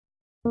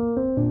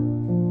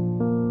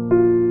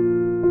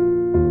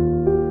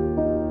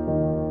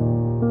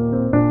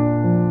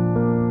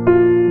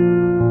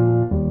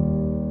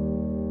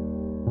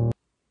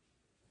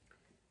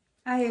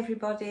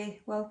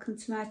everybody, welcome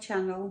to my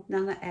channel,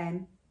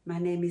 Nanna-M. My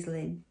name is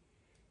Lynn.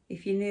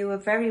 If you're new, a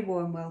very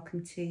warm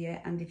welcome to you,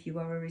 and if you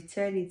are a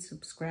returning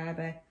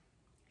subscriber,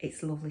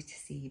 it's lovely to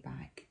see you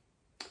back.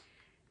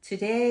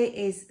 Today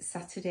is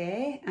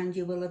Saturday and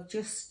you will have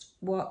just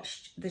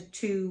watched the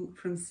 2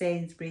 from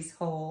Sainsbury's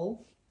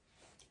haul.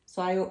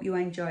 So I hope you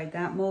enjoyed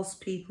that.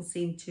 Most people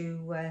seem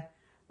to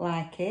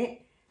like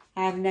it.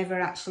 I've never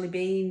actually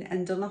been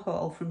and done a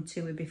haul from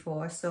TUI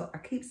before, so I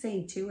keep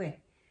saying TUI.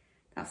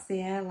 That's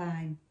the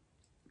airline.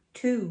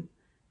 2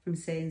 from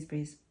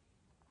Sainsbury's.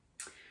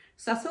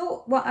 So I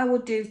thought what I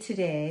would do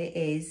today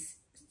is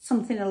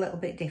something a little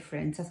bit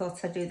different. I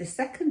thought I'd do the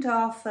second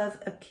half of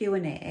a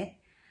Q&A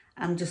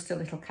and just a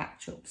little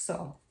catch up.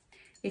 So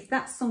if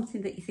that's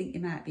something that you think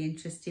you might be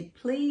interested,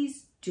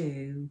 please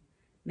do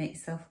make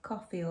yourself a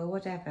coffee or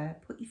whatever.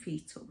 Put your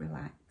feet up,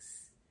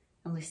 relax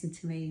and listen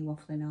to me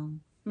waffling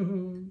on.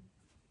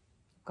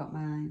 I've got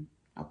mine.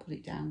 I'll put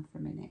it down for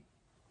a minute.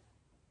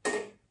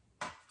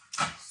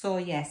 So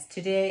yes,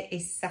 today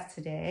is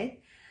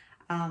Saturday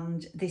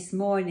and this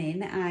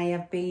morning I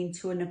have been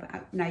to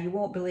now you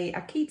won't believe,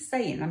 I keep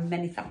saying I'm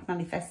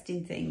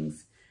manifesting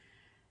things,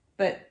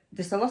 but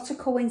there's a lot of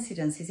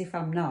coincidences if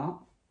I'm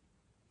not.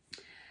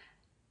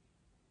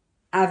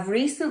 I've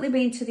recently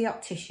been to the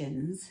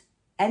opticians.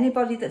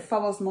 Anybody that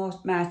follows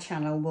my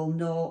channel will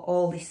know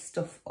all this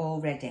stuff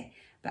already.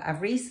 But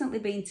I've recently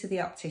been to the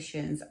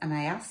opticians and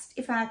I asked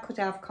if I could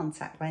have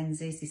contact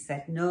lenses. They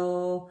said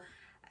no,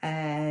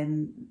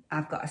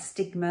 I've got a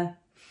stigma,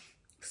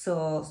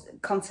 so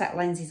contact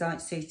lenses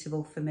aren't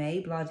suitable for me,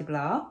 blah, blah,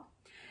 blah.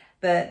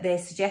 But they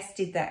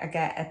suggested that I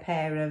get a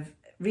pair of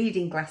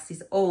reading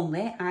glasses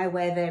only. I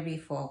wear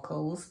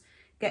varifocals.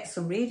 Get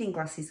some reading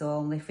glasses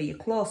only for your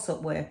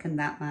close-up work, and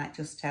that might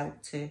just help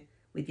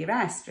with your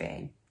eye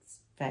strain.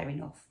 Fair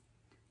enough.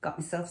 Got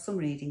myself some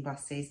reading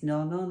glasses.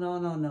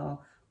 No.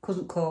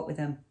 Couldn't cope with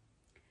them.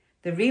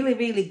 They're really,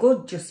 really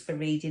good just for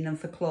reading and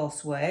for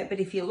close work. But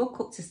if you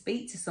look up to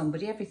speak to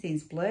somebody,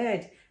 everything's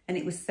blurred and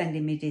it was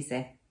sending me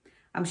dizzy.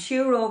 I'm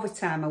sure over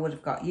time I would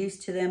have got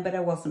used to them, but I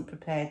wasn't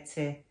prepared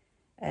to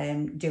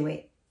do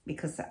it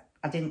because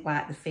I didn't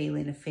like the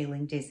feeling of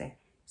feeling dizzy.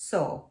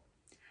 So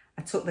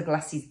I took the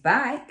glasses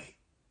back.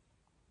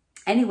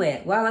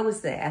 Anyway, while I was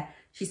there,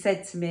 she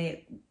said to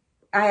me,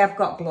 I have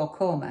got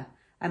glaucoma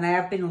and I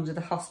have been under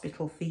the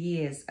hospital for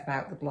years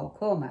about the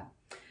glaucoma.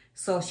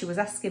 So she was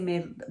asking me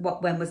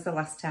when was the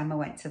last time I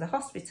went to the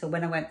hospital,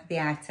 when I went for the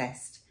eye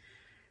test.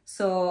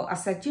 So I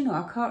said, you know,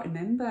 I can't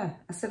remember.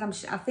 I said,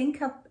 I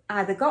think I've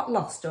either got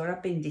lost or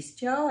I've been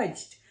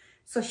discharged.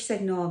 So she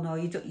said, no,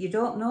 you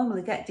don't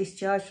normally get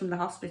discharged from the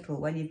hospital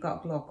when you've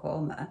got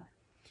glaucoma.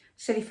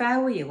 She said, if I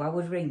were you, I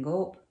would ring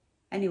up.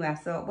 Anyway, I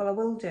thought, well, I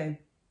will do.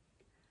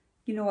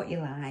 You know what you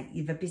like.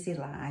 You've a busy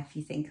life.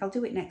 You think, I'll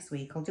do it next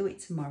week. I'll do it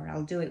tomorrow.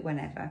 I'll do it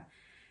whenever.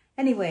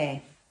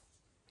 Anyway,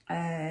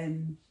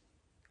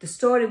 the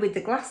story with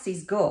the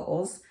glasses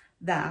goes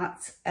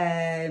that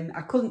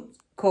I couldn't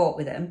cope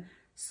with them.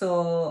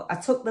 So I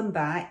took them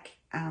back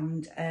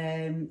and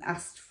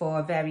asked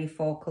for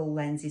varifocal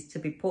lenses to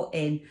be put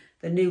in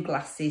the new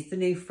glasses, the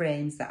new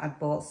frames that I'd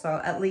bought. So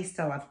at least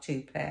I'll have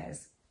 2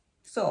 pairs.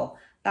 So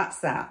that's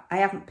that. I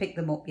haven't picked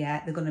them up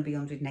yet. They're going to be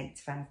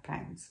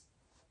 £185.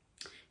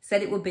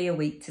 Said it would be a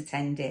week to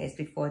 10 days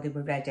before they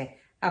were ready.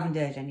 Haven't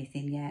heard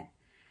anything yet.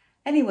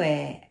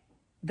 Anyway,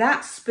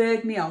 that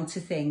spurred me on to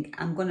think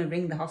I'm going to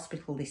ring the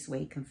hospital this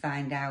week and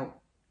find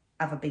out,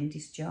 have I been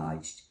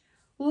discharged?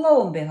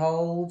 Lo and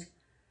behold,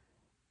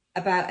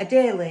 about a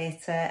day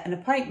later, an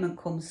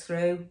appointment comes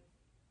through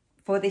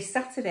for this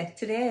Saturday,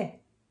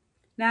 today,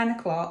 9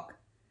 o'clock,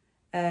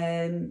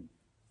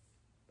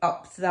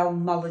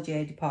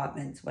 ophthalmology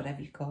department,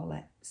 whatever you call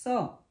it.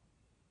 So,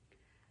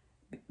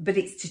 but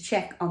it's to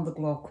check on the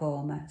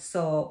glaucoma.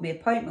 So my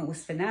appointment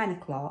was for 9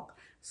 o'clock.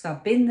 So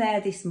I've been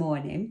there this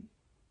morning.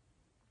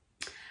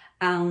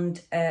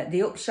 And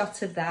the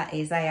upshot of that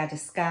is I had a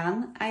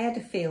scan, I had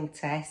a field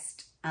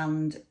test,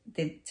 and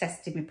they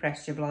tested my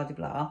pressure, blah, blah,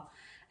 blah.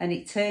 And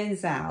it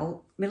turns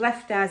out my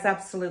left eye's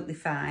absolutely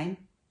fine.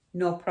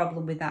 No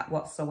problem with that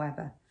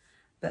whatsoever.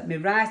 But my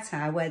right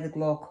eye, where the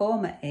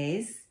glaucoma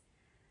is,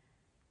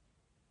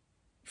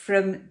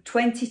 from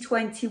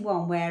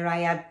 2021, where I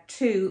had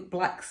 2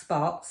 black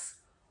spots,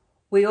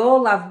 we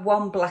all have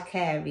 1 black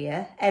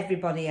area.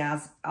 Everybody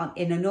has.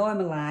 In a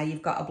normal eye,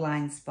 you've got a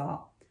blind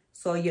spot.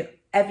 So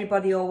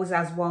everybody always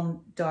has 1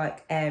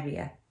 dark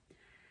area.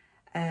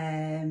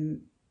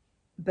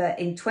 But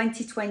in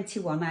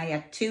 2021, I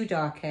had 2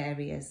 dark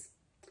areas.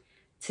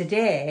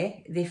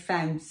 Today, they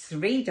found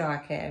 3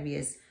 dark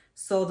areas.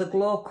 So the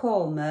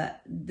glaucoma,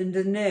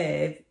 the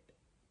nerve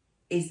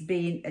is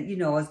being, you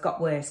know, has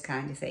got worse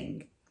kind of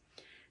thing.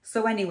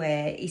 So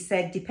anyway, he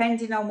said,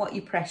 depending on what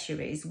your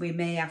pressure is, we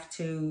may have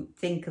to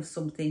think of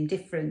something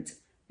different,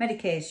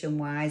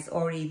 medication-wise,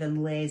 or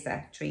even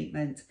laser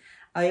treatment.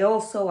 I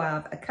also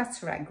have a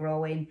cataract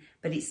growing,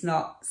 but it's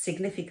not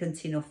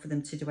significant enough for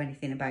them to do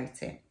anything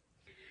about it.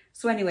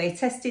 So anyway, he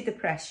tested the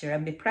pressure,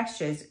 and my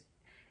pressures,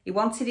 he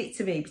wanted it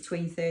to be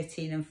between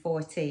 13 and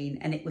 14,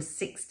 and it was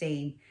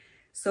 16.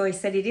 So he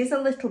said, it is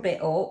a little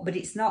bit up, but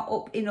it's not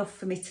up enough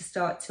for me to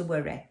start to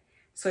worry.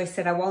 So he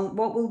said,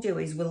 what we'll do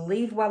is we'll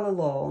leave well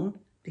alone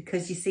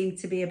because you seem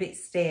to be a bit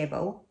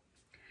stable.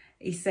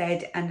 He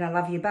said, and I'll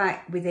have you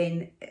back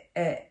within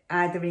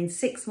either in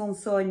 6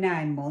 months or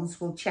 9 months.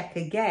 We'll check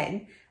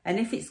again. And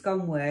if it's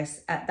gone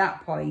worse, at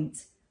that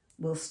point,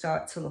 we'll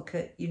start to look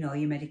at, you know,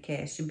 your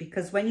medication.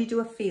 Because when you do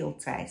a field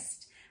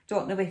test,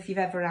 don't know if you've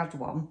ever had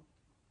one,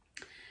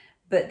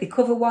 but they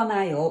cover one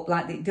eye up,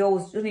 like they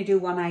always only do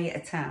one eye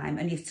at a time.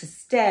 And you have to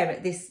stare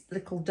at this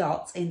little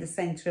dot in the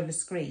centre of a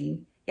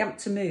screen. You have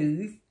to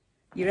move.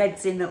 Your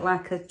head's in at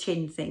like a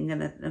chin thing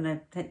and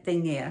a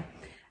thing here.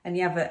 And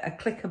you have a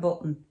clicker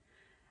button.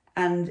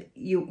 And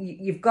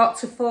you've got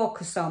to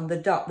focus on the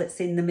dot that's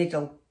in the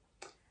middle.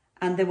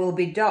 And there will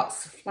be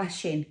dots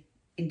flashing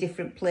in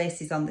different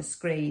places on the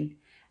screen.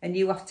 And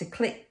you have to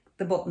click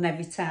the button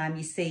every time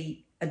you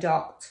see a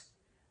dot.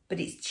 But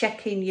it's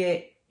checking your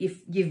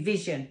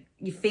vision,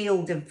 your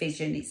field of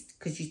vision. It's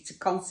because you to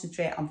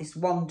concentrate on this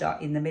one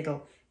dot in the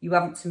middle. You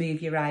haven't to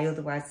move your eye,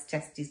 otherwise the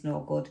test is no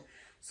good.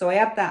 So I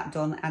had that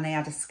done and I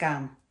had a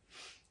scan.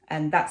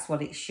 And that's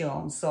what it's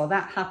shown. So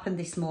that happened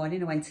this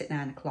morning. I went at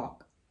 9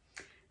 o'clock.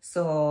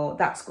 So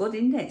that's good,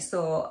 isn't it?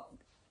 So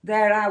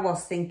there I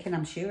was thinking,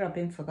 I'm sure I've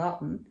been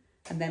forgotten.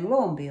 And then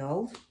lo and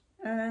behold,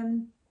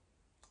 the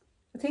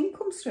thing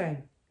comes through.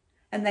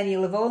 And then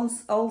you'll have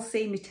all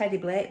seen my Teddy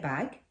Blake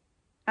bag.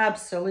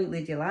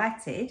 Absolutely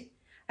delighted.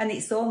 And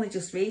it's only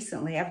just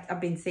recently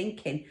I've been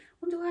thinking,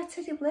 wonder why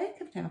Teddy Blake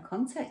have never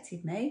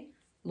contacted me.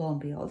 Lo and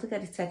behold, I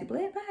get a Teddy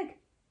Blake bag.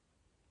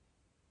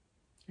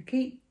 I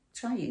keep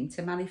trying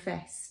to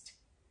manifest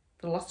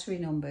the lottery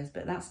numbers,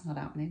 but that's not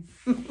happening.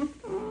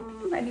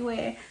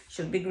 Anyway,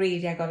 should be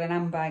greedy. I got an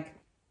handbag.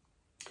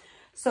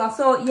 So I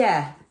thought,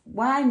 yeah,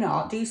 why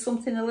not do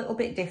something a little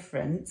bit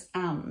different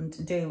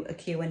and do a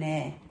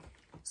Q&A.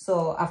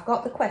 So I've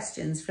got the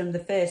questions from the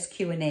first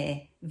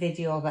Q&A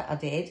video that I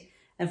did.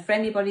 And for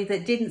anybody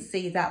that didn't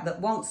see that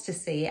wants to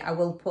see it, I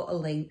will put a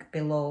link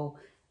below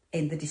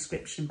in the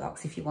description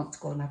box if you want to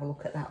go and have a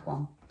look at that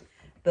one.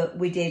 But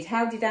we did,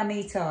 how did I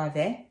meet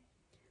Harvey?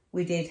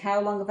 We did, how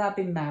long have I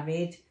been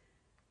married?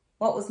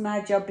 What was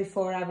my job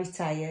before I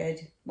retired?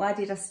 Why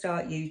did I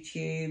start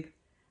YouTube?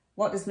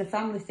 What does my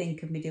family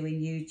think of me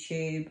doing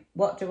YouTube?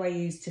 What do I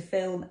use to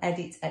film,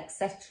 edit,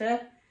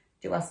 etc.?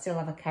 Do I still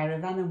have a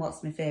caravan and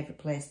what's my favourite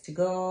place to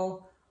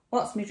go?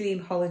 What's my dream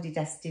holiday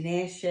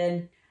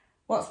destination?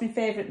 What's my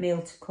favourite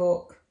meal to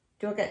cook?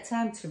 Do I get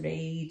time to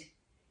read?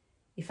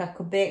 If I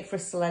could bake for a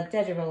celeb,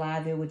 dead or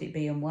alive, who would it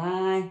be and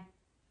why?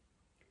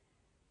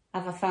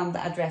 Have I found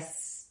that I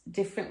dress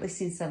differently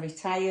since I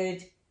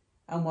retired?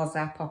 And was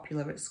I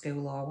popular at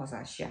school or was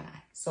I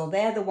shy? So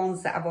they're the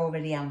ones that I've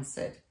already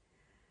answered.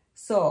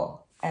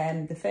 So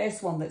the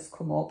first one that's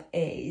come up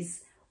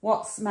is,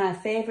 what's my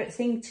favourite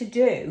thing to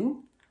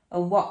do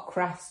and what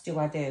crafts do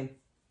I do?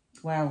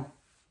 Well,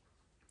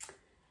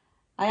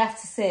 I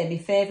have to say my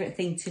favourite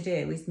thing to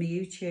do is my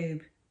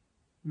YouTube,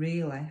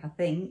 really, I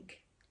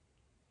think.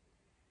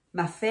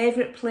 My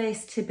favourite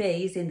place to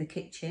be is in the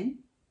kitchen,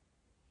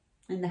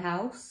 in the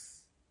house.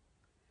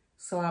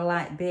 So I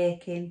like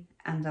baking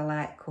and I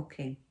like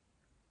cooking.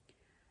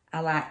 I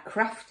like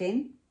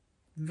crafting,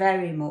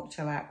 very much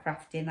I like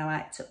crafting. I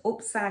like to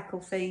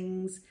upcycle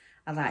things.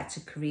 I like to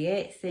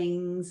create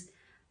things.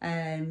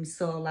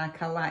 So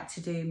like I like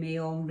to do my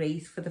own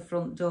wreath for the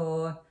front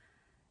door.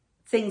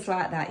 Things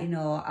like that, you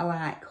know. I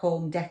like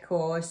home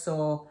decor.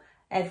 So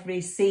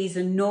every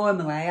season,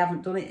 normally, I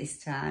haven't done it this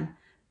time,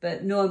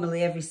 but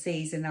normally every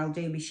season I'll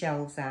do my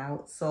shelves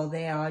out. So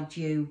they are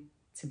due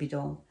to be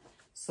done.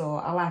 So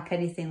I like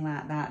anything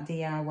like that,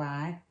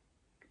 DIY,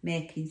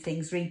 making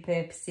things,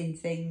 repurposing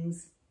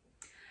things.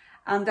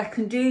 And I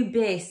can do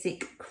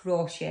basic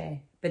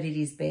crochet, but it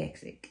is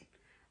basic.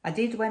 I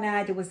did when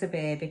Ida was a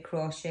baby,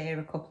 crochet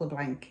a couple of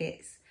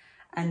blankets.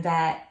 And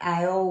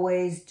I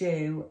always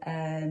do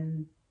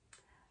a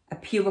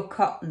pure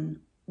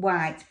cotton,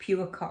 white,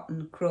 pure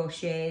cotton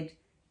crocheted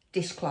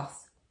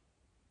dishcloth.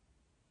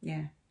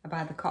 Yeah, I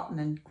buy the cotton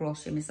and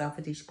crochet myself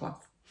a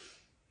dishcloth.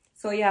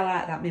 So yeah, I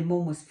like that. My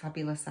mum was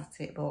fabulous at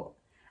it,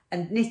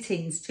 and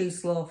knitting's too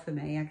slow for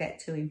me. I get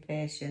too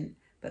impatient,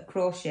 but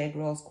crochet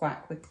grows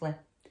quite quickly.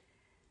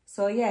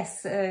 So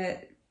yes,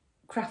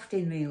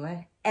 crafting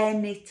really,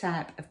 any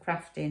type of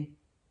crafting.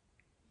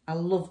 I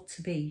love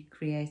to be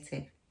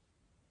creative,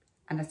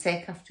 and I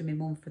take after my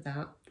mum for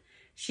that.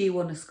 She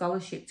won a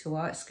scholarship to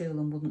art school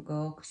and wouldn't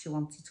go because she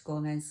wanted to go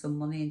and earn some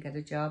money and get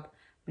a job.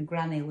 My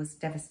granny was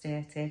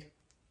devastated.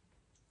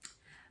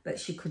 But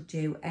she could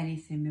do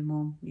anything, my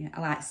mum. Yeah,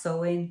 I like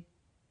sewing,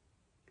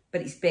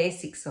 but it's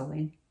basic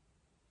sewing,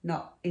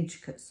 not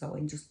intricate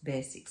sewing, just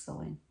basic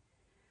sewing.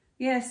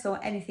 Yeah, so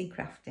anything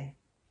crafty.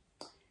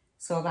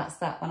 So that's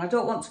that one. I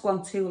don't want to go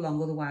on too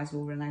long, otherwise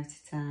we'll run out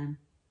of time.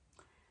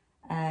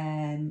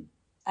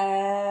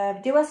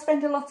 Do I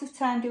spend a lot of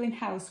time doing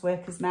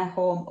housework as my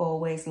home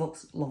always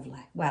looks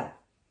lovely? Well,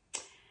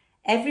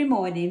 every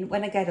morning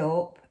when I get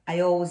up, I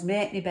always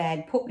make my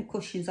bed, put my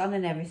cushions on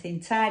and everything,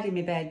 tidy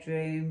my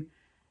bedroom,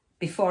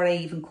 before I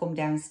even come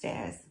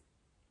downstairs.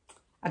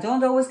 I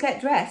don't always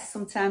get dressed.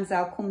 Sometimes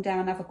I'll come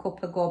down, have a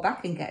cuppa, go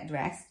back and get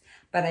dressed.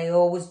 But I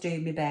always do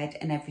my bed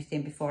and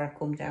everything before I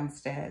come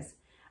downstairs.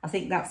 I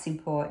think that's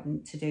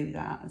important to do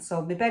that. And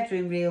so my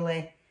bedroom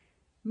really,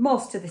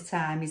 most of the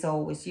time, is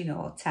always, you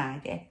know,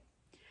 tidy.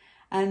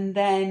 And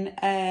then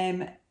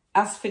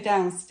as for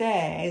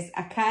downstairs,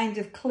 I kind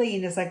of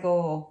clean as I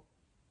go,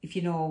 if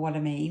you know what I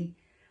mean.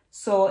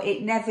 So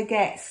it never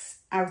gets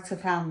out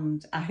of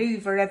hand. I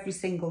hoover every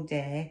single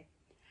day.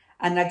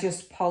 And I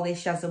just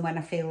polish as and when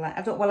I feel like.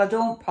 I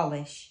don't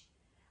polish.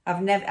 I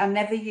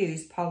never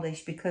use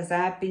polish because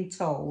I've been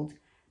told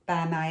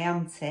by my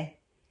auntie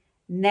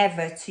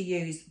never to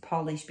use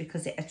polish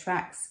because it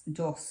attracts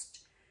dust.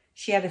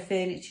 She had a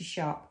furniture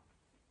shop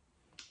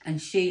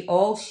and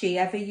all she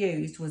ever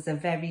used was a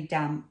very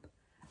damp,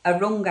 a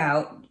wrung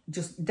out,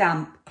 just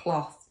damp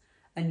cloth,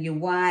 and you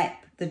wipe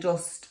the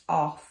dust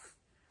off.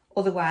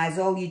 Otherwise,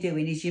 all you're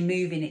doing is you're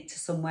moving it to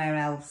somewhere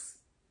else.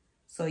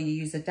 So you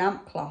use a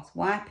damp cloth,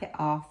 wipe it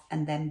off,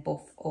 and then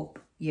buff up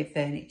your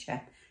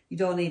furniture. You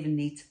don't even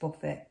need to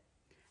buff it.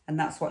 And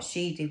that's what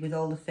she did with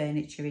all the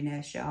furniture in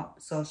her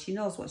shop. So she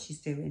knows what she's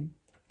doing.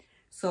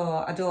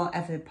 So I don't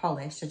ever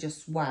polish, I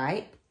just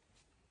wipe.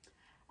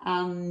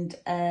 And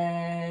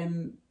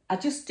I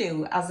just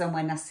do as and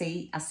when I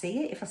see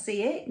it. If I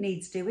see it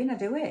needs doing, I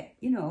do it,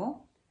 you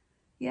know.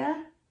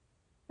 Yeah.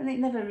 And it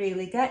never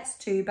really gets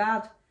too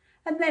bad.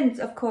 And then,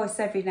 of course,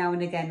 every now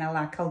and again,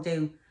 I'll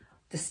do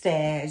the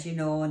stairs, you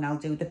know, and I'll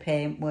do the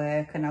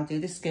paintwork and I'll do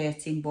the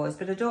skirting boards,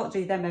 but I don't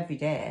do them every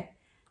day.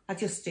 I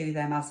just do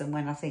them as and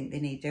when I think they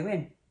need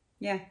doing.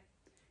 Yeah.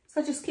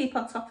 So I just keep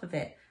on top of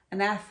it.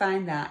 And I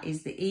find that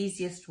is the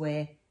easiest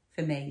way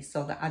for me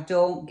so that I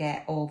don't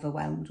get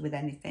overwhelmed with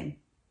anything.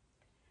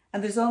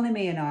 And there's only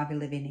me and Harvey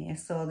living here,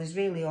 so there's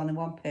really only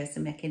one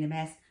person making a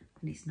mess,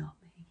 and it's not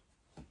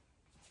me.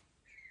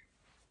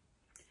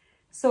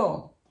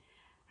 So,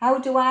 how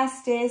do I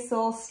stay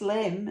so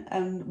slim,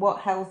 and what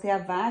healthy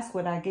advice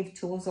would I give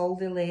to us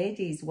older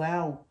ladies?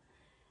 Well,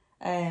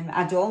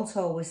 I don't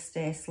always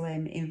stay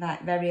slim. In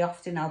fact, very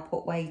often I'll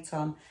put weight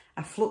on.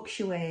 I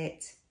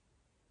fluctuate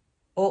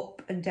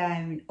up and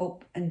down,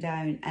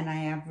 and I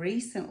have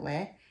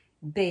recently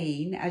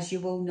been, as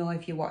you will know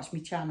if you watch my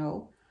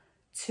channel,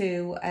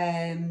 to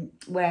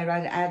where I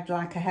had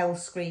like a health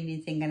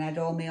screening thing and I had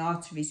all my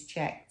arteries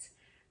checked.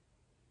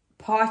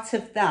 Part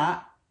of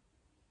that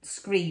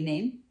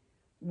screening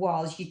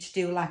was you to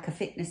do like a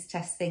fitness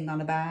test thing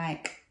on a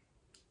bike,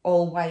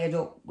 all wired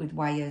up with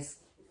wires.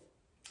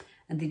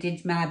 And they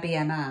did my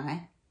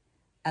BMI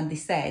and they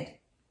said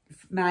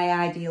my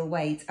ideal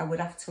weight, I would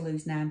have to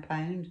lose 9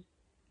 pounds.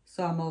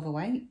 So I'm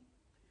overweight.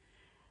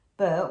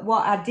 But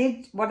what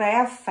I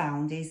have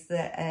found is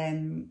that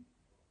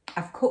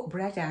I've cut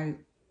bread out.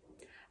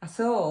 I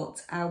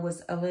thought I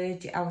was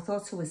allergic. I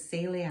thought I was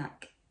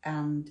celiac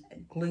and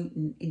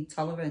gluten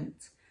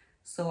intolerant.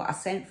 So I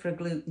sent for a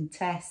gluten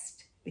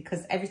test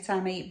because every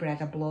time I eat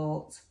bread, I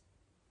bloat.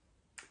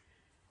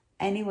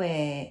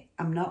 Anyway,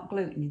 I'm not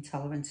gluten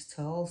intolerant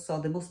at all.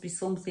 So there must be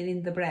something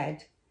in the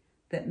bread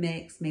that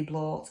makes me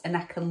bloat. And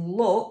I can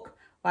look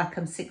like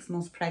I'm 6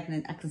 months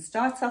pregnant. I can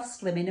start off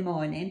slim in the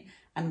morning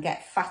and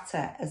get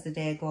fatter as the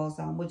day goes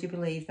on. Would you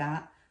believe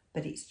that?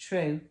 But it's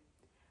true.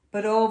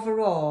 But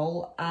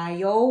overall,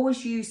 I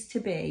always used to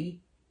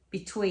be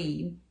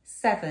between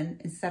 7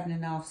 and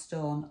 7.5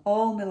 stone.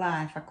 All my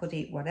life, I could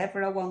eat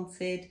whatever I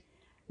wanted,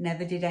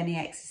 never did any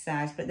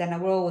exercise. But then I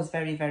was always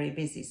very, very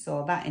busy.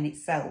 So that in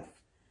itself,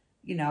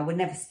 you know, I was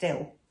never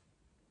still.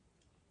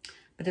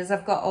 But as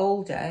I've got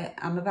older,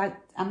 I'm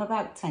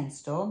about 10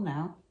 stone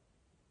now.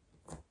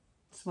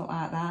 Something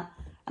like that.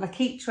 And I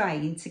keep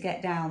trying to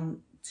get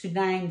down to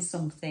 9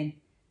 something.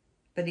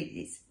 But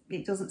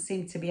it doesn't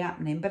seem to be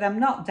happening. But I'm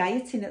not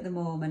dieting at the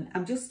moment.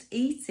 I'm just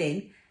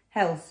eating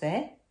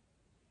healthy.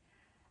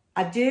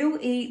 I do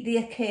eat the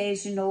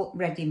occasional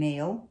ready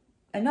meal.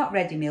 Not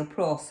ready meal,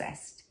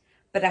 processed.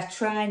 But I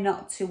try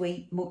not to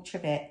eat much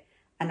of it.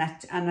 And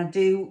I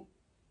do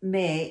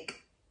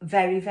make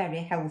very, very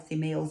healthy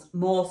meals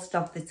most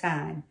of the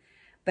time.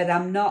 But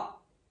I'm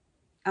not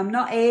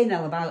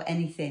anal about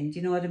anything. Do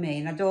you know what I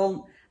mean?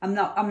 I'm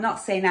not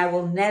saying I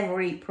will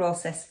never eat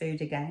processed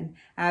food again.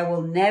 I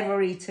will never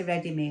eat a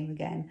ready meal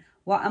again.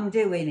 What I'm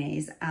doing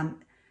is I'm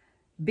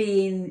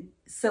being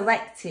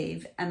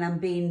selective and I'm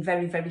being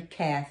very, very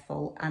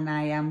careful, and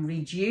I am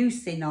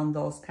reducing on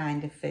those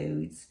kind of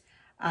foods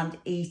and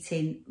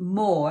eating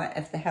more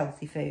of the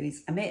healthy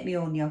foods. I make my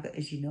own yogurt,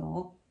 as you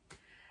know.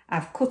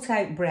 I've cut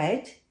out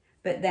bread,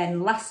 but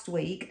then last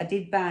week I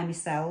did buy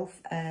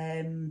myself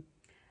a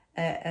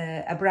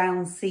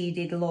brown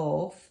seeded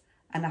loaf,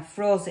 and I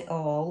froze it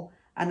all,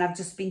 and I've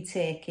just been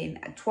taking,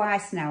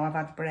 twice now I've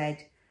had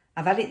bread.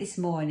 I've had it this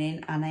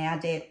morning and I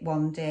had it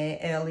one day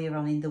earlier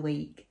on in the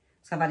week.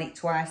 So I've had it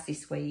twice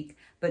this week,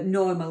 but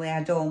normally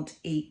I don't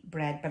eat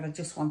bread, but I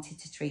just wanted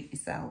to treat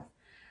myself.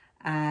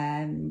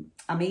 I'm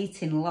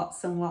eating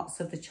lots and lots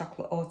of the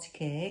chocolate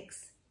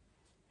oatcakes.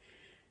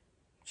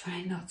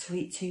 Trying not to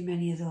eat too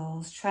many of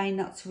those. Trying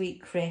not to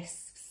eat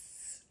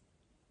crisps.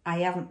 I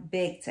haven't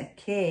baked a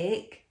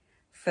cake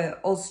for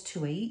us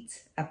to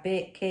eat. I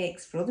bake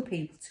cakes for other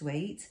people to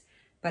eat,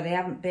 but I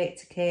haven't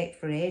baked a cake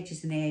for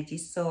ages and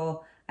ages.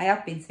 So I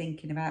have been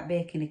thinking about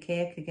baking a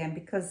cake again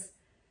because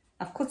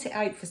I've cut it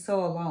out for so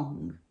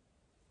long.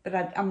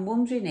 But I'm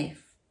wondering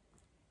if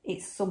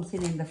it's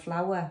something in the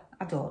flour,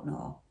 I don't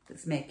know,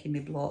 that's making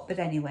me bloat. But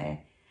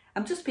anyway,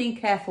 I'm just being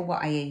careful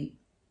what I eat.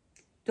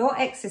 Don't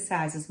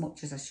exercise as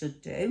much as I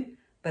should do,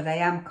 but I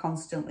am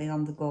constantly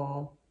on the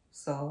go.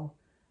 So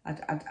I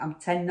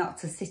tend not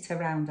to sit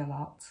around a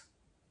lot.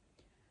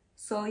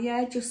 So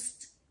yeah,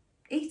 just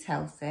eat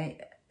healthy,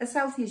 as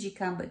healthy as you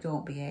can, but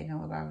don't be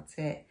anal about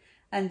it.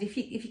 And if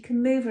you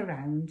can move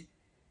around,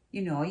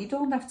 you know, you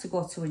don't have to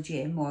go to a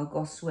gym or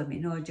go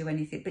swimming or do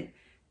anything, but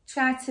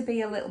try to be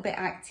a little bit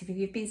active. If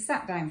you've been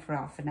sat down for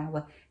half an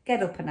hour,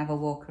 get up and have a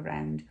walk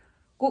around.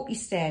 Go up your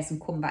stairs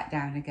and come back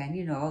down again,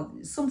 you know,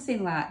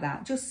 something like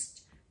that.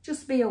 Just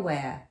be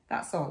aware.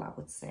 That's all I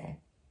would say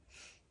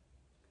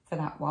for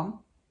that one.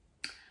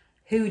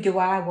 Who do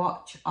I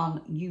watch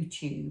on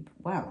YouTube?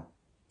 Well,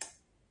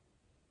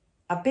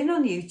 I've been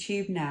on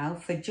YouTube now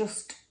for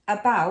just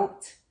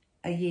about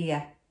a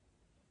year.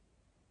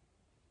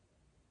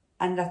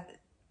 And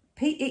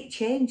it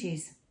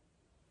changes.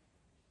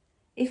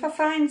 If I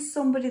find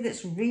somebody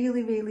that's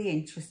really, really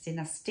interesting,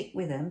 I stick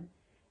with them.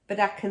 But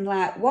I can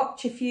like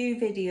watch a few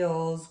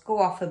videos, go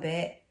off a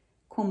bit,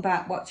 come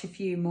back, watch a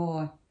few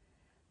more.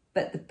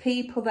 But the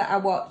people that I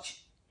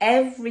watch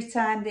every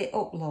time they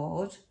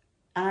upload,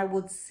 I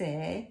would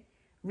say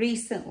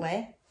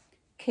recently,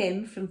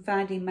 Kim from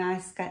Finding My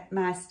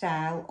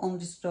Style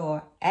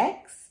 _X.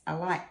 I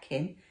like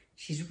Kim.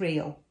 She's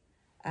real.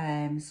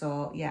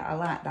 So yeah, I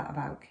like that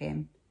about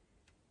Kim.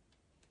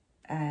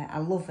 I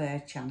love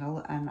her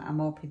channel and I'm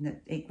hoping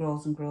that it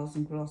grows and grows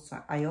and grows.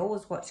 So I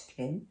always watch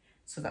Kim.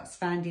 So that's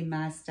Finding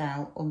My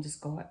Style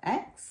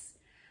 _X.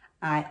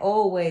 I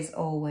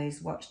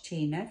always watch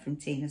Tina from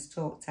Tina's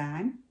Talk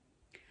Time.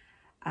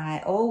 I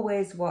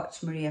always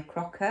watch Maria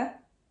Crocker,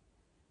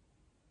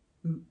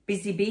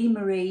 Busy Bee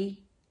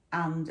Marie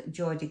and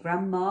Jodie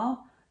Grandma,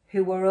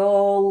 who are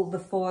all the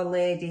four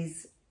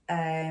ladies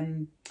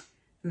from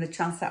the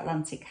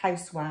Transatlantic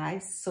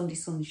Housewives Sunday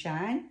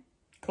Sunshine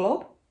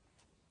Club.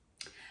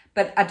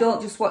 But I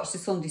don't just watch the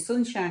Sunday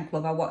Sunshine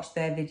Club, I watch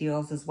their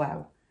videos as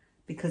well,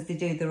 because they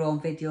do their own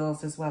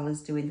videos as well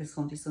as doing the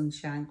Sunday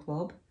Sunshine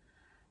Club.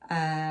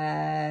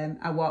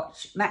 I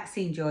watch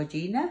Maxine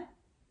Georgina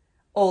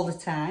all the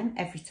time,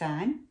 every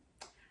time.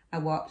 I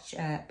watch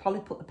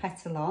Polly Put the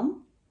Petal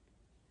On.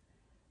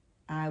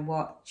 I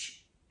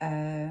watch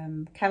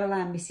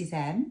Caroline Mrs.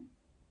 M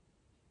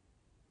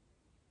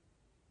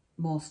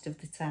most of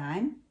the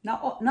time.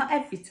 Not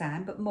every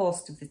time, but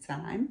most of the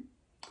time.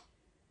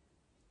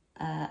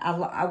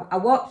 I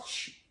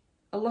watch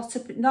a lot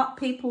of, not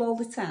people all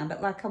the time,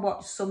 but like I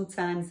watch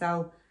sometimes,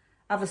 I'll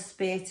have a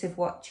spate of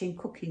watching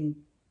cooking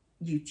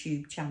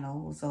YouTube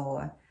channels,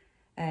 or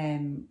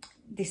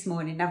this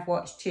morning I've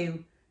watched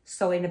 2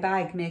 sewing a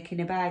bag,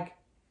 making a bag,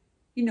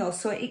 you know,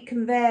 so it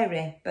can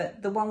vary,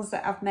 but the ones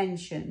that I've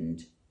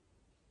mentioned,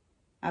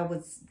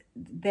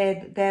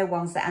 they're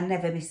ones that I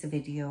never miss a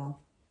video.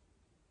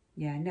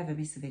 Yeah, I never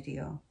miss a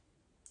video.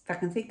 If I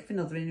can think of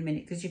another in a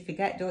minute, because you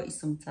forget, don't you,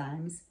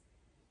 sometimes.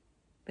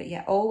 But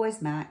yeah,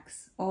 always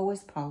Max,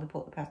 always Polly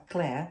Put the Petal,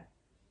 Claire,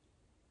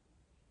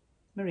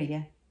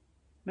 Maria,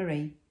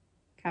 Marie,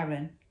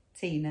 Karen,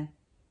 Tina,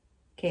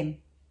 Kim.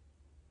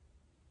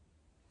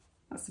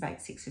 That's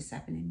about 6 or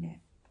 7 in there.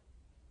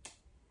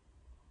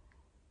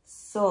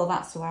 So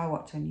that's who I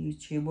watch on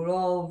YouTube. We're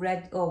all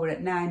read. Oh, we're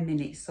at 9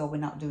 minutes, so we're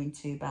not doing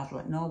too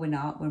badly. No, we're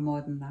not. We're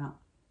more than that.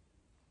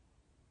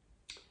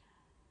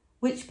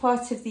 Which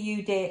part of the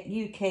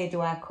UK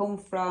do I come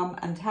from,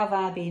 and have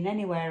I been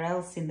anywhere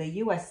else in the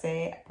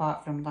USA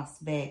apart from Las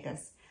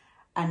Vegas?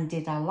 And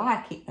did I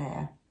like it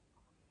there?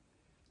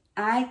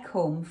 I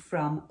come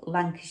from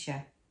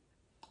Lancashire.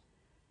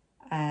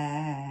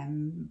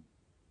 And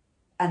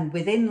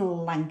within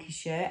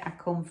Lancashire, I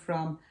come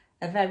from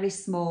a very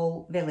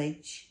small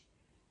village,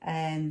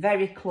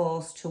 very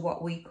close to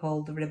what we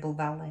call the Ribble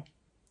Valley.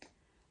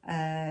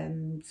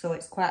 So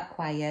it's quite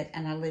quiet,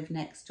 and I live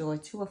next door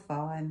to a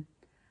farm.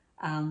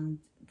 And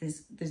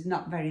there's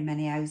not very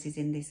many houses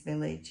in this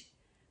village,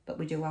 but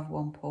we do have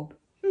one pub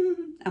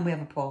and we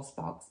have a post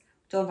box.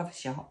 We don't have a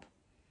shop.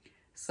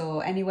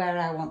 So anywhere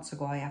I want to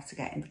go, I have to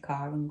get in the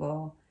car and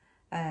go.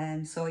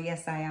 So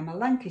yes, I am a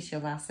Lancashire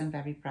lass and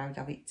very proud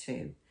of it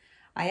too.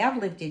 I have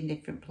lived in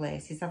different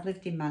places. I've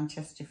lived in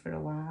Manchester for a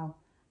while,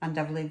 and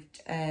I've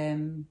lived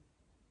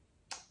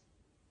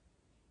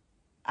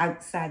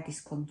outside this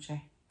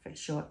country for a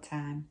short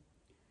time.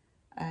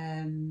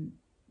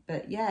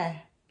 But yeah,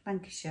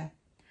 Lancashire.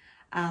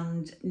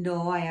 And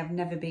no, I have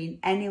never been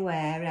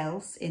anywhere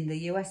else in the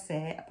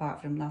USA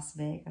apart from Las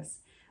Vegas.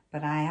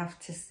 But I have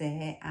to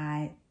say,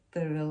 I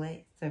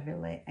thoroughly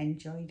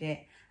enjoyed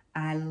it.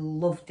 I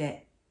loved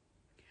it.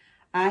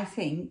 I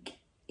think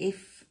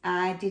if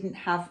I didn't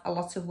have a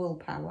lot of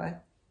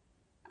willpower,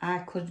 I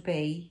could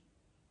be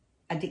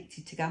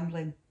addicted to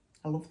gambling.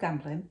 I love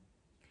gambling.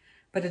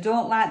 But I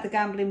don't like the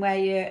gambling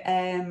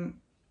where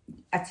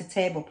at a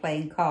table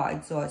playing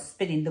cards or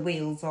spinning the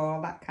wheels or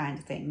all that kind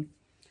of thing.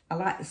 I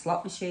like the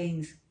slot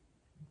machines.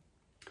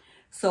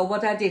 So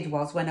what I did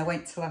was, when I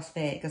went to Las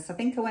Vegas, I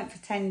think I went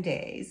for 10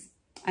 days,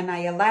 and I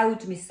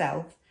allowed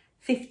myself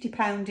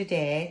 £50 a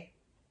day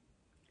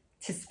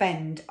to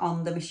spend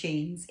on the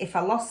machines. If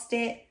I lost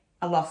it,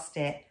 I lost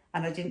it,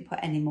 and I didn't put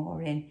any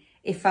more in.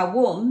 If I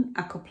won,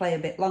 I could play a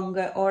bit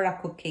longer, or I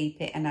could keep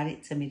it and add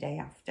it to my day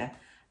after.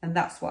 And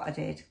that's what I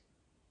did.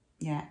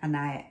 Yeah, and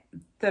I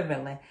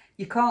thoroughly.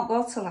 You can't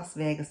go to Las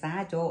Vegas,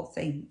 I don't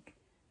think,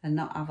 and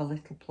not have a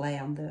little play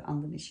on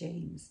the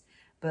machines.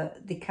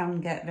 But they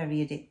can get very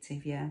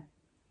addictive, yeah.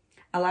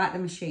 I like the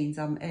machines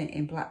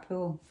in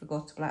Blackpool. If I go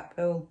to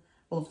Blackpool,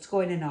 I love to go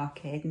in an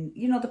arcade, and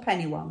you know the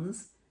penny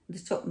ones, the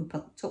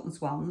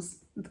tuppence ones,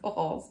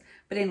 those.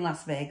 But in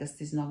Las Vegas,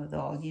 there's none of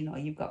those. You know,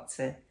 you've got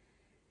to,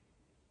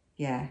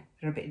 yeah,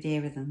 they're a bit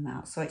dearer than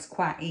that. So it's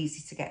quite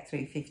easy to get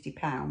through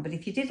 £50. But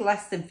if you did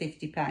less than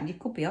 £50, you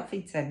could be off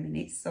in 10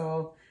 minutes.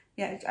 So,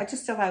 yeah, I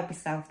just allowed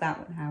myself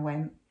that when I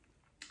went.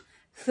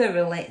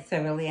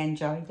 Thoroughly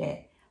enjoyed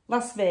it.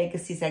 Las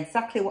Vegas is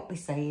exactly what they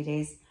say it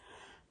is.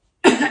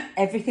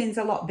 Everything's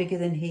a lot bigger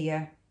than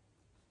here.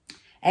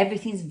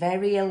 Everything's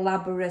very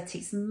elaborate.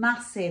 It's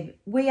massive.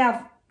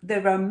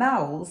 There are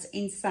malls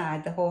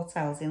inside the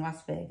hotels in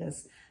Las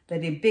Vegas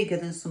that are bigger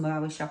than some of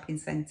our shopping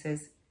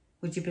centres.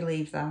 Would you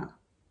believe that?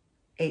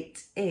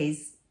 It's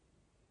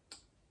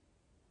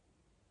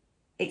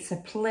a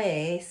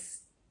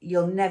place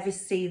you'll never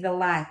see the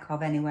like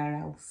of anywhere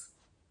else.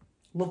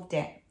 Loved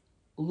it.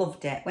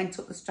 Went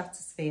up the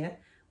Stratosphere,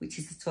 which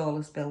is the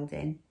tallest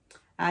building.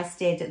 I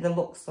stayed at the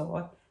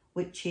Luxor,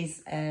 which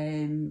is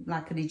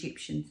like an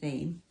Egyptian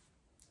theme.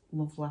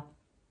 Lovely.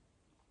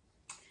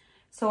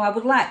 So I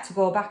would like to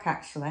go back,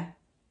 actually. I'd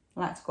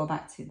like to go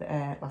back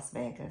to Las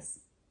Vegas.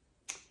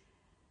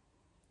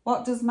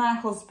 What does my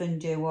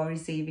husband do, or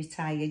is he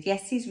retired?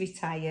 Yes, he's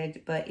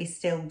retired, but he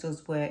still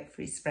does work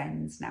for his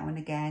friends now and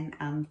again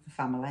and for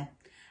family.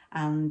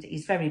 And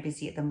he's very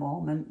busy at the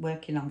moment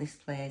working on this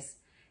place.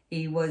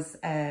 He was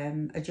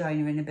a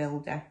joiner and a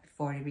builder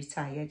before he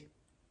retired.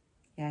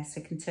 Yes,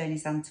 he can turn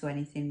his hand to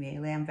anything,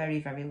 really. I'm very,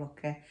 very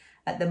lucky.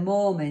 At the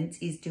moment,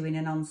 he's doing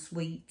an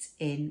ensuite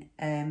in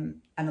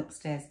an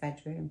upstairs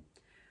bedroom.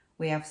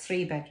 We have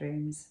 3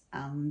 bedrooms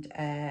and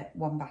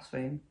 1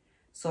 bathroom.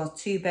 So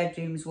 2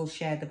 bedrooms will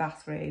share the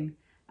bathroom,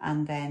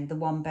 and then the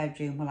 1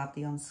 bedroom will have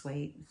the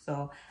ensuite.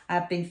 So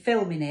I've been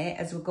filming it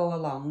as we go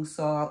along,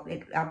 so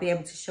I'll be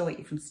able to show it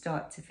you from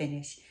start to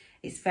finish.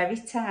 It's very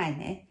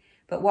tiny,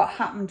 but what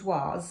happened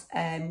was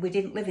we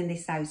didn't live in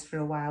this house for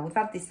a while. We've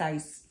had this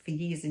house for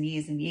years and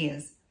years and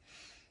years,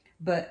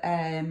 but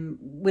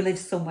we lived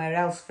somewhere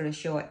else for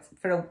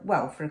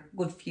a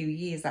good few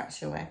years,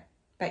 actually,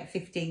 about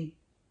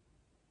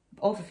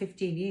over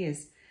 15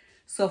 years.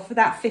 So for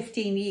that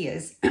 15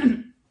 years,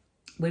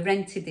 we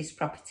rented this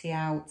property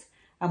out,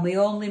 and we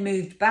only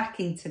moved back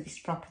into this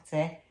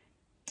property.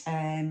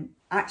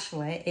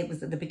 Actually, it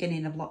was at the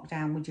beginning of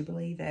lockdown, would you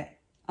believe it?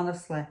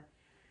 Honestly.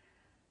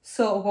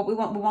 So what we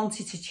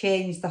wanted to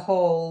change the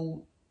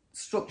whole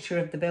structure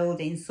of the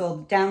building.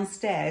 So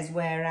downstairs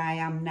where I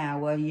am now,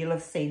 where you'll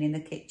have seen in the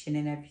kitchen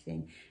and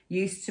everything,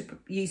 used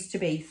to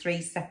be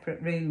 3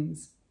 separate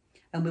rooms,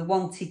 and we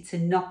wanted to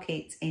knock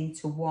it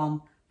into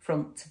one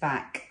front to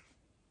back.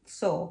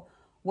 So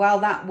while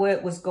that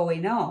work was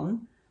going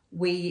on,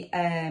 we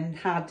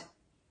had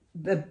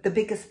the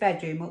biggest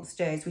bedroom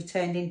upstairs. We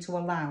turned into a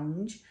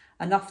lounge,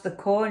 and off the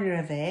corner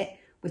of it,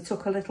 we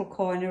took a little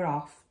corner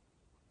off,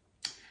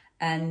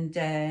 and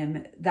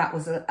that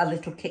was a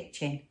little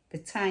kitchen, the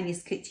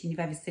tiniest kitchen you've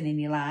ever seen in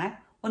your life.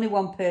 Only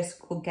 1 person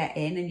could get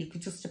in, and you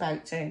could just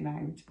about turn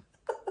around.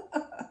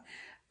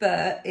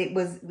 But it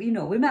was, you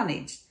know, we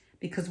managed,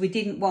 because we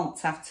didn't want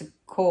to have to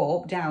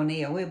cope down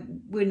here.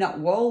 We knocked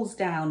walls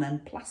down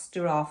and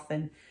plaster off,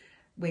 and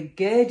with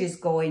girders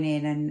going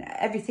in and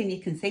everything you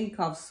can think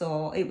of.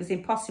 So it was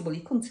impossible.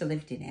 You couldn't have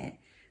lived in it.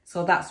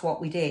 So that's what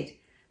we did.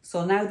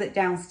 So now that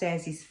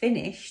downstairs is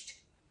finished,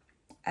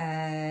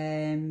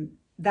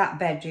 that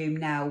bedroom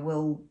now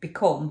will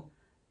become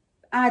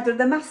either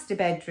the master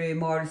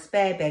bedroom or a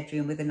spare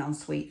bedroom with an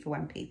ensuite for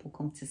when people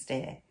come to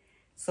stay.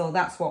 So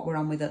that's what we're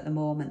on with at the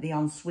moment, the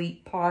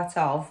ensuite part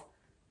of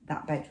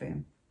that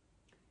bedroom.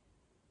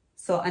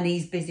 So, and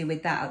he's busy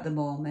with that at the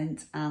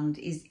moment, and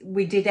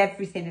we did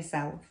everything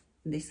ourselves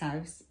in this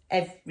house,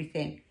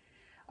 everything.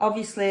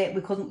 Obviously,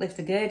 we couldn't lift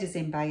the girders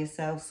in by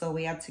ourselves, so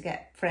we had to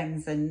get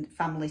friends and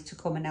family to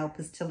come and help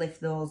us to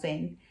lift those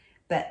in.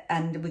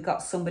 And we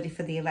got somebody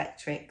for the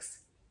electrics.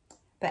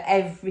 But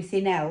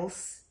everything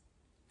else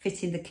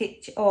fit in the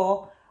kitchen,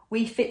 or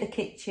we fit the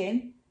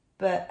kitchen,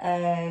 but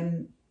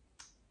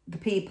the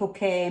people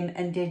came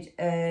and did,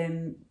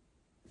 I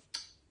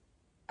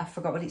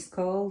forgot what it's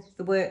called,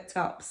 the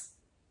worktops.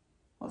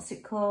 What's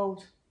it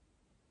called?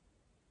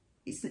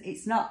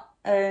 It's not,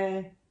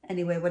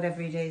 anyway,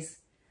 whatever it is,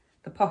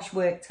 the posh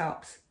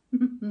worktops.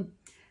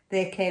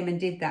 They came and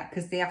did that,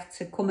 because they have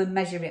to come and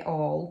measure it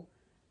all,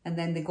 and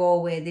then they go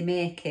away, they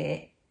make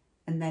it,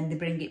 and then they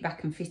bring it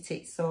back and fit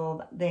it.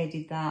 So they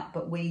did that,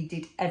 but we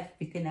did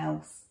everything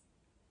else.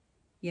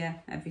 Yeah,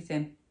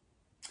 everything.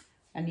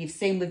 And you've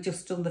seen we've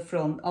just done the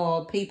front.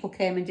 Or people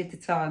came and did the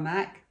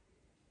tarmac.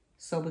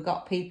 So we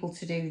got people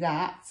to do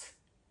that.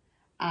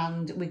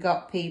 And we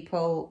got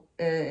people,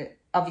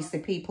 obviously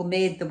people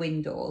made the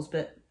windows,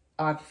 but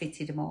I've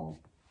fitted them all.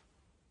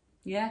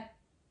 Yeah,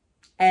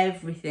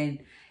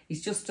 everything.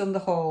 He's just done the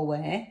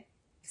hallway.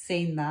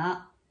 Seen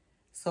that.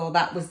 So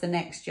that was the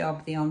next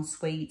job, the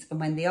ensuite. And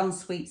when the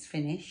ensuite's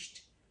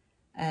finished,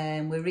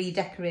 we're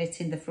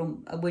redecorating the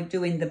front. We're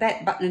doing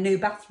the new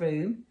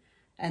bathroom,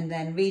 and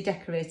then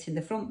redecorating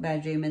the front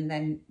bedroom, and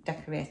then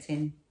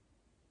decorating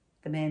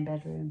the main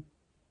bedroom.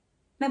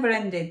 Never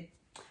ending.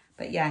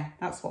 But yeah,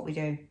 that's what we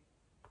do.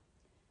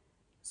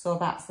 So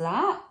that's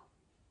that.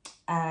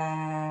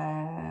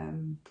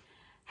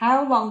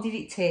 How long did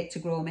it take to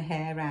grow my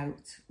hair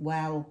out?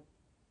 Well,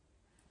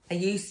 I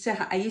used to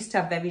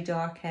have very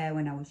dark hair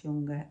when I was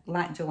younger,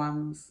 like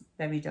Joanne's,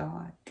 very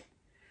dark.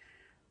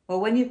 Well,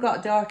 when you've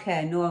got dark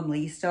hair,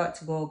 normally you start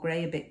to go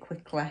grey a bit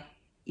quickly.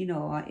 You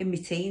know, in my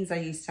teens, I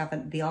used to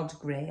have the odd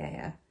grey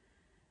hair.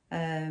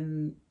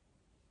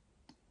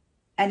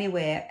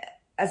 Anyway,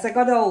 as I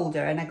got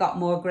older and I got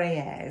more grey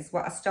hairs,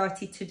 what I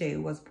started to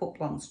do was put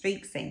blonde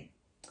streaks in.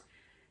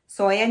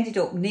 So I ended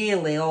up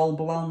nearly all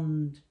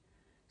blonde.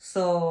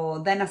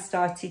 So then I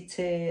started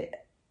to,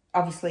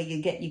 obviously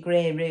you get your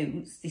grey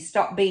roots. They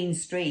stopped being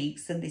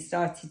streaks and they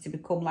started to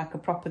become like a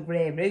proper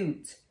grey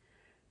root.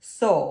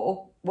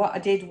 So what I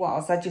did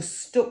was I just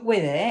stuck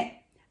with it,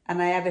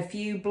 and I had a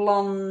few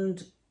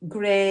blonde,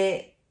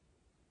 grey,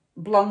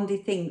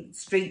 blondie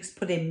streaks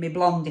put in me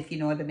blonde, if you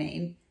know what I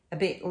mean. A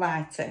bit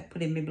lighter,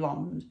 put in me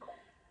blonde.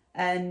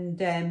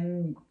 And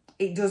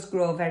it does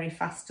grow very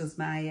fast, does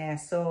my hair.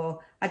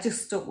 So I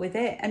just stuck with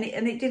it, and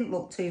it didn't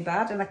look too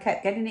bad. And I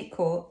kept getting it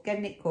cut,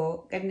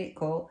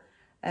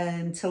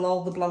 till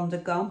all the blonde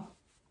had gone.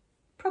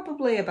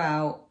 Probably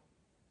about,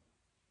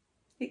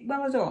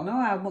 well, I don't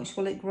know, how much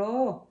will it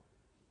grow?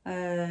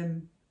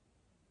 An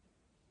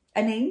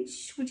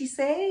inch, would you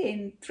say,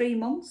 in 3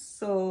 months?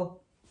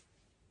 So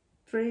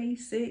 3,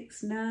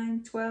 6,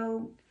 9,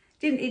 12.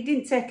 It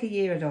didn't take a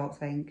year, I don't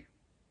think.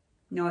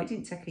 No, it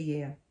didn't take a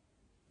year.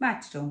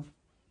 Might have done.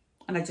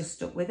 And I just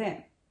stuck with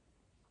it.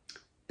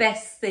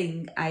 Best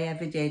thing I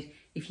ever did.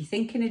 If you're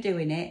thinking of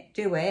doing it,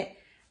 do it.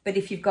 But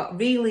if you've got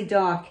really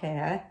dark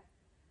hair,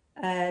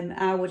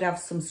 I would have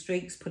some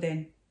streaks put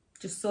in,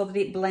 just so that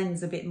it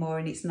blends a bit more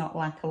and it's not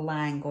like a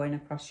line going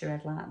across your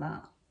head like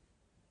that.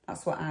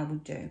 That's what I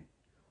would do.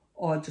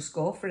 Or just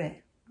go for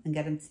it and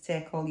get them to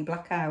take all your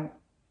black out,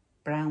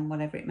 brown,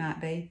 whatever it might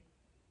be.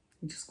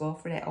 And just go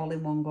for it all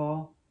in one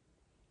go.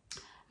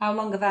 How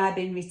long have I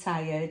been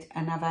retired,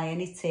 and have I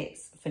any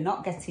tips for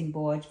not getting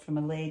bored from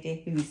a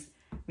lady who's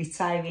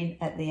retiring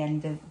at the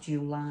end of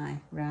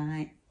July?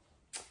 Right.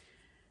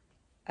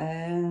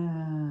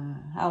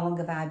 How long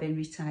have I been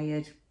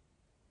retired?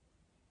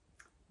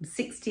 I'm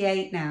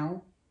 68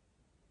 now.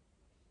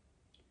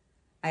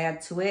 I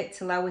had to wait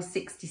till I was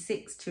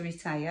 66 to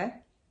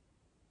retire.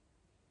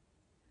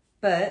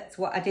 But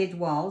what I did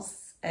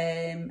was,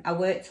 I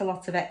worked a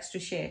lot of extra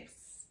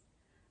shifts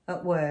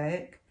at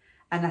work,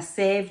 and I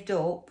saved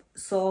up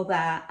so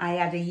that I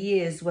had a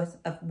year's worth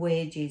of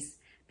wages,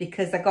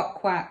 because I got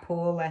quite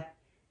poorly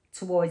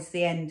towards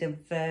the end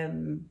of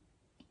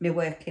my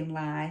working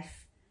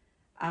life,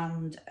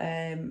 and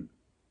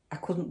I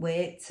couldn't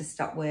wait to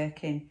stop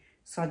working.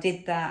 So I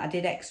did that. I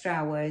did extra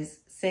hours,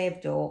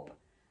 saved up,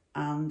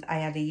 and I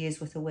had a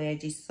year's worth of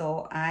wages.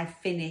 So I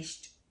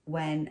finished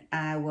when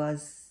I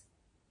was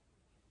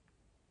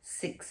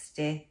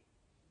 60.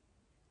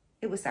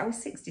 I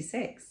was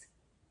 66.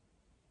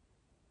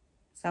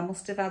 So I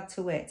must have had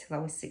to wait till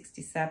I was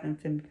 67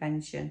 for my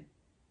pension.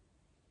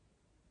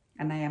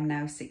 And I am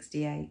now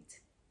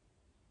 68.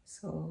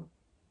 So,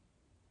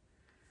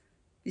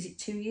 is it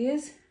 2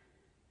 years?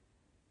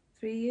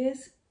 3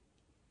 years?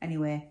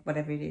 Anyway,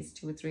 whatever it is,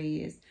 2 or 3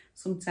 years.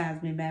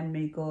 Sometimes my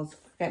memory goes,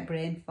 get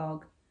brain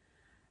fog.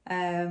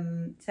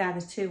 It's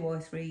either 2 or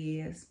 3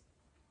 years.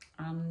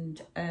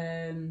 And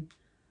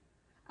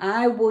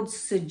I would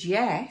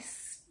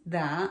suggest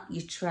that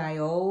you try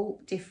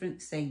all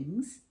different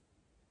things,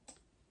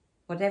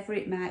 whatever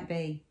it might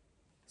be.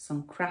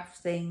 Some craft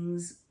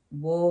things,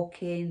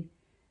 walking,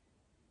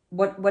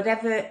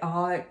 whatever,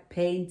 art,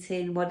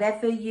 painting,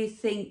 whatever you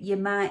think you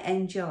might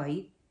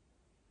enjoy.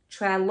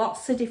 Try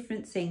lots of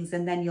different things,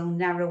 and then you'll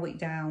narrow it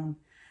down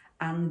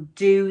and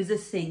do the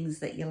things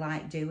that you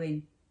like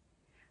doing.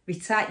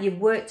 You've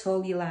worked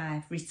all your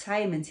life.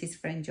 Retirement is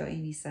for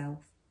enjoying yourself.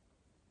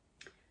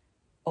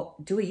 Or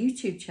do a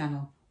YouTube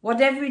channel.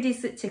 Whatever it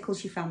is that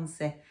tickles your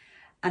fancy.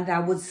 And I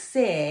would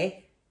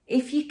say,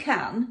 if you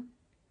can,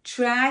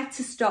 try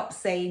to stop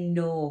saying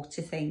no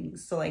to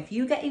things. So if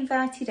you get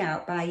invited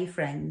out by your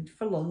friend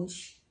for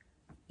lunch,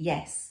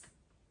 yes.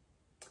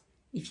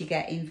 If you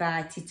get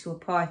invited to a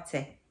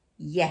party,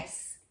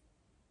 yes.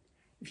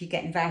 If you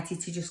get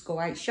invited to just go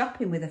out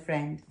shopping with a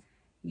friend,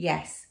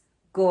 yes,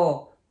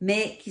 go.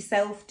 Make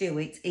yourself do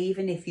it,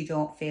 even if you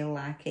don't feel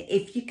like it,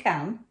 if you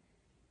can,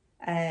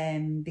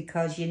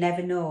 because you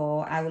never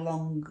know how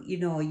long, you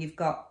know, you've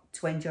got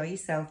to enjoy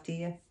yourself, do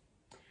you?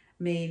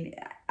 I mean,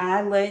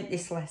 I learnt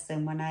this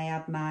lesson when I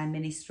had my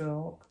mini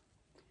stroke,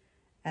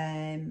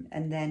 and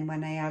then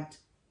when I had,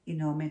 you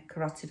know, my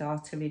carotid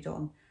artery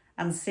done,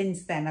 and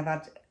since then I've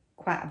had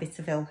quite a bit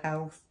of ill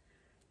health.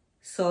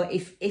 So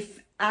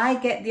if I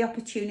get the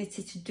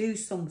opportunity to do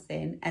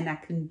something and I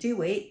can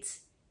do it,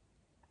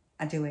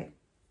 I do it.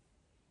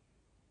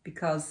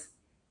 Because,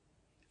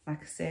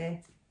 like I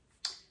say,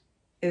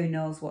 who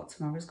knows what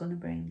tomorrow's going to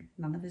bring?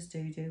 None of us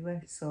do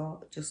we?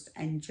 So just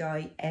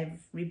enjoy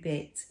every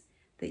bit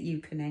that you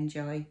can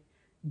enjoy.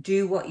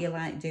 Do what you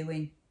like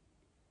doing.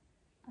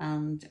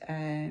 And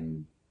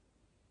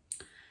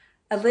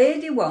a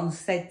lady once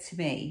said to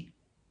me,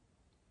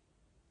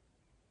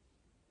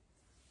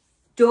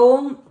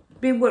 don't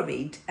be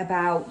worried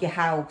about your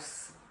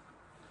house.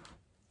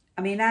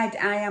 I mean, I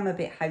am a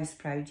bit house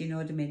proud, you know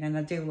what I mean? And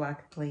I do like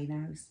a clean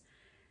house.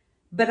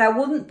 But I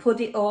wouldn't put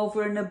it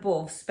over and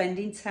above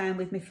spending time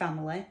with my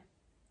family,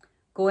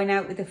 going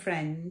out with a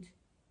friend,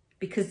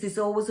 because there's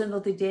always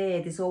another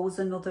day, there's always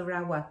another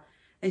hour.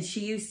 And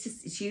she used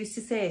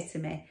to say to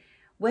me,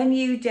 when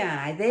you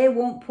die, they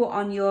won't put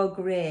on your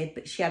grave,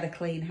 but she had a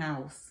clean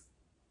house.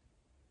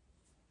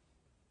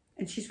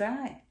 And she's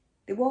right.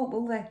 They won't,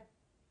 will they?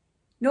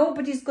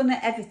 Nobody's going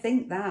to ever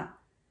think that.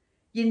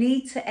 You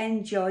need to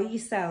enjoy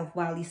yourself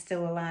while you're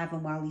still alive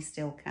and while you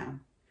still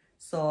can.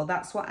 So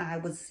that's what I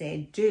would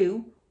say.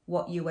 Do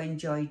what you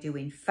enjoy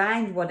doing.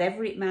 Find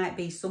whatever it might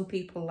be. Some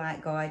people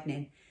like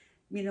gardening.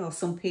 You know,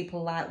 some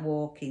people like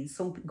walking.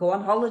 Go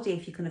on holiday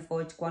if you can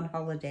afford to go on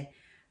holiday.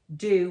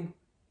 Do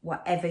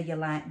whatever you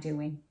like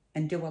doing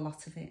and do a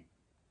lot of it.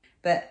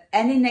 But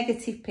any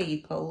negative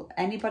people,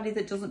 anybody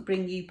that doesn't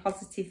bring you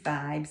positive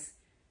vibes,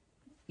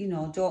 you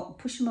know, don't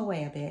push them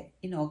away a bit.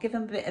 You know, give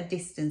them a bit of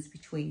distance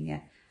between you.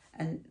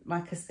 And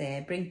like I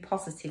say, bring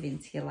positive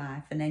into your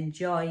life and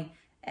enjoy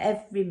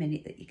every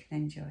minute that you can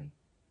enjoy.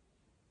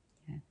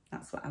 Yeah,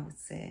 that's what I would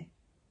say.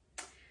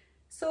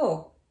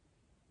 So,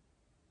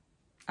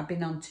 I've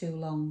been on too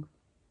long.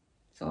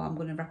 So I'm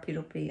going to wrap it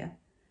up here.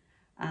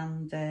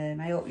 And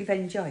I hope you've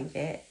enjoyed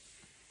it.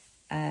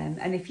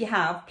 And if you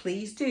have,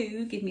 please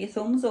do give me a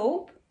thumbs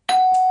up.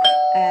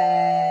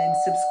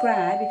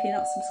 Subscribe if you're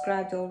not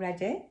subscribed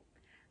already.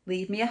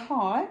 Leave me a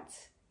heart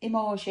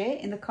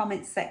emoji in the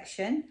comments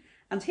section.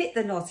 And hit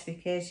the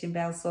notification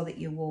bell so that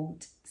you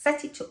won't,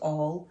 set it to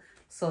all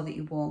so that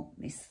you won't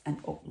miss an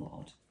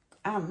upload.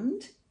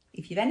 And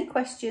if you have any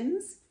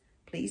questions,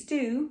 please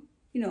do,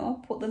 you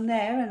know, put them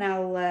there and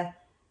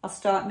I'll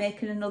start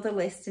making another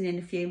list, and in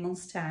a few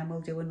months' time we'll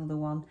do another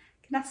one.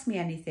 You can ask me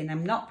anything.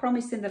 I'm not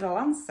promising that I'll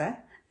answer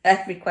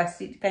every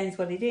question, it depends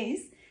what it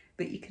is,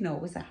 but you can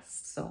always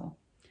ask. So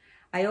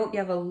I hope you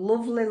have a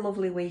lovely,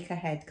 lovely week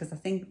ahead, because I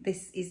think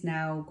this is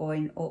now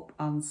going up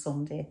on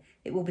Sunday.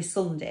 It will be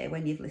Sunday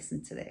when you've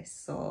listened to this.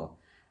 So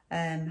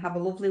have a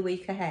lovely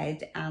week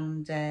ahead,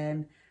 and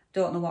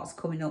don't know what's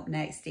coming up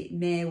next. It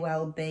may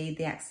well be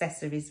the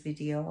accessories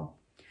video.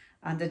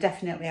 And I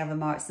definitely have a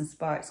Marks and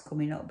Sparks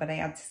coming up, but I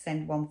had to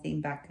send one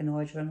thing back and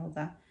order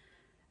another.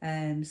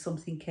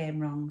 Something came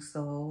wrong,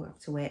 so I have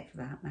to wait for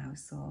that now.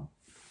 So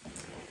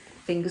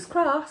fingers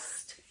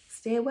crossed.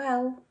 Stay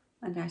well,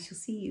 and I shall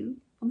see you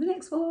on the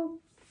next one.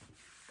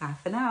 Bye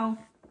for now.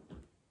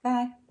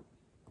 Bye.